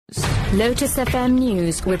Lotus FM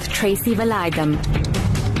News with TRACY VALAYDHAM.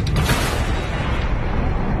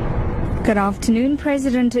 Good afternoon.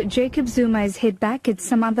 President Jacob Zuma has hit back at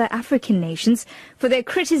some other African nations for their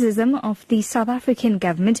criticism of the South African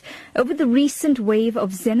government over the recent wave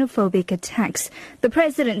of xenophobic attacks. The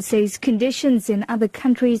president says conditions in other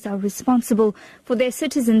countries are responsible for their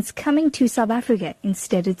citizens coming to South Africa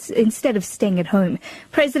instead of staying at home.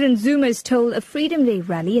 President Zuma has told a Freedom Day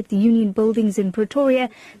rally at the Union Buildings in Pretoria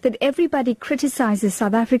that everybody criticizes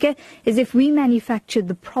South Africa as if we manufactured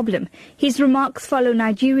the problem. His remarks follow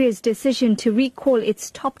Nigeria's decision to recall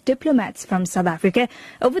its top diplomats from South Africa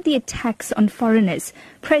over the attacks on foreigners.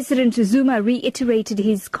 President Zuma reiterated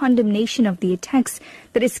his condemnation of the attacks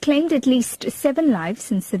that has claimed at least 7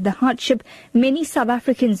 lives and said the hardship many South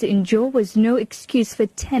Africans endure was no excuse for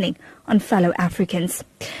turning on fellow Africans.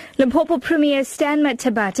 Limpopo Premier Stan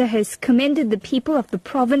Mathabata has commended the people of the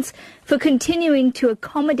province for continuing to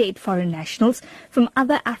accommodate foreign nationals from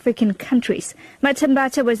other African countries.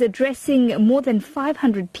 Mathabata was addressing more than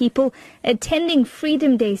 500 people attending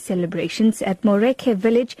Freedom Day celebrations at Moreke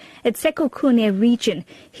village at Sekokune region.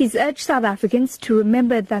 He's urged South Africans to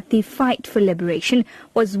remember that the fight for liberation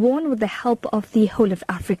was won with the help of the whole of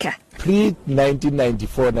Africa.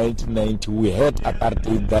 Pre-1994, 1990, we had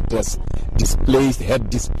apartheid that had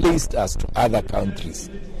displaced us to other countries.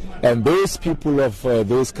 And those people of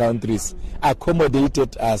those countries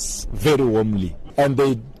accommodated us very warmly. And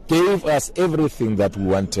they gave us everything that we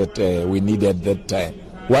wanted, we needed that time.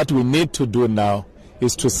 What we need to do now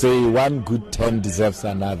is to say one good turn deserves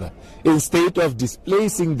another. Instead of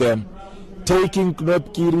displacing them, taking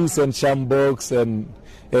knobkiris and shamboks and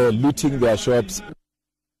looting their shops.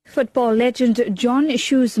 Football legend John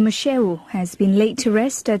Shoes Moshoeu has been laid to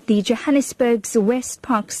rest at the Johannesburg's West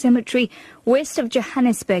Park Cemetery, west of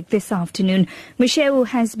Johannesburg, this afternoon. Moshoeu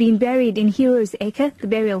has been buried in Heroes Acre, the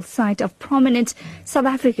burial site of prominent South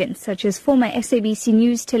Africans such as former SABC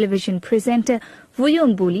News television presenter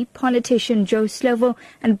Vuyo Mbuli, politician Joe Slovo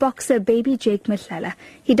and boxer Baby Jake Mhlala.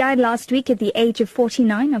 He died last week at the age of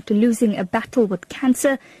 49 after losing a battle with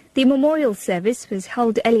cancer. The memorial service was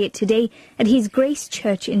held earlier today at his Grace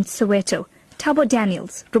Church in Soweto. Thabo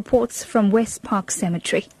Daniels reports from West Park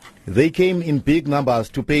Cemetery. They came in big numbers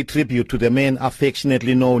to pay tribute to the man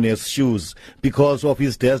affectionately known as Shoes because of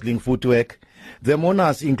his dazzling footwork. The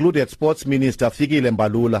mourners included Sports Minister Fikile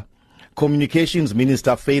Mbalula, Communications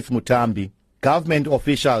Minister Faith Mutambi, government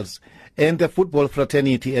officials and the football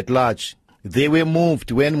fraternity at large. They were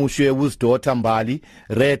moved when Moshoeu's daughter Mbali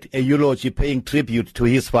read a eulogy paying tribute to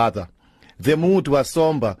his father. The mood was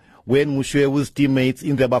somber when Moshoeu's teammates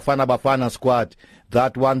in the Bafana Bafana squad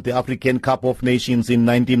that won the African Cup of Nations in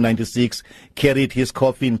 1996 carried his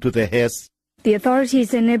coffin to the hearse. The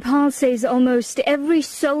authorities in Nepal says almost every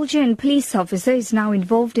soldier and police officer is now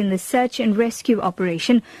involved in the search and rescue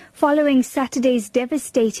operation following Saturday's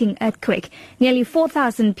devastating earthquake. Nearly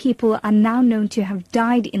 4,000 people are now known to have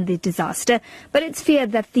died in the disaster, but it's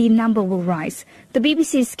feared that the number will rise. The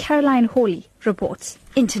BBC's Caroline Hawley reports.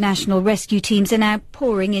 International rescue teams are now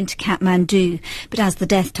pouring into Kathmandu, but as the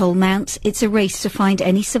death toll mounts, it's a race to find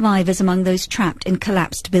any survivors among those trapped in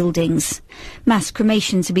collapsed buildings. Mass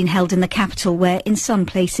cremations have been held in the capital where, in some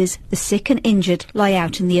places, the sick and injured lie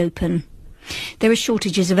out in the open. There are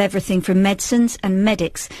shortages of everything from medicines and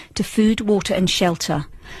medics to food, water and shelter.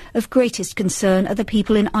 Of greatest concern are the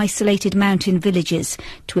people in isolated mountain villages,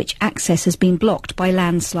 to which access has been blocked by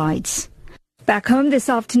landslides. Back home this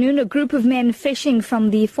afternoon, a group of men fishing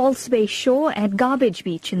from the False Bay shore at Garbage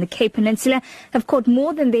Beach in the Cape Peninsula have caught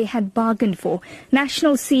more than they had bargained for.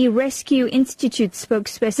 National Sea Rescue Institute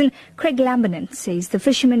spokesperson Craig Lamberton says the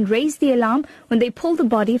fishermen raised the alarm when they pulled the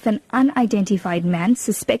body of an unidentified man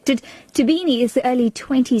suspected to be in his early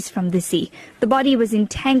 20s from the sea. The body was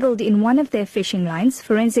entangled in one of their fishing lines.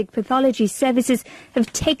 Forensic pathology services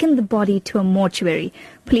have taken the body to a mortuary.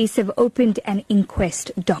 Police have opened an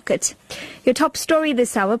inquest docket. Your top story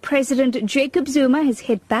this hour, President Jacob Zuma has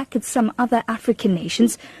hit back at some other African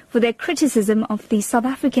nations for their criticism of the South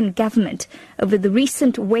African government over the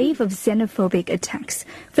recent wave of xenophobic attacks.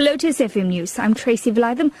 For Lotus FM News, I'm TRACY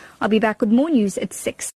VALAYDHAM. I'll be back with more news at 6.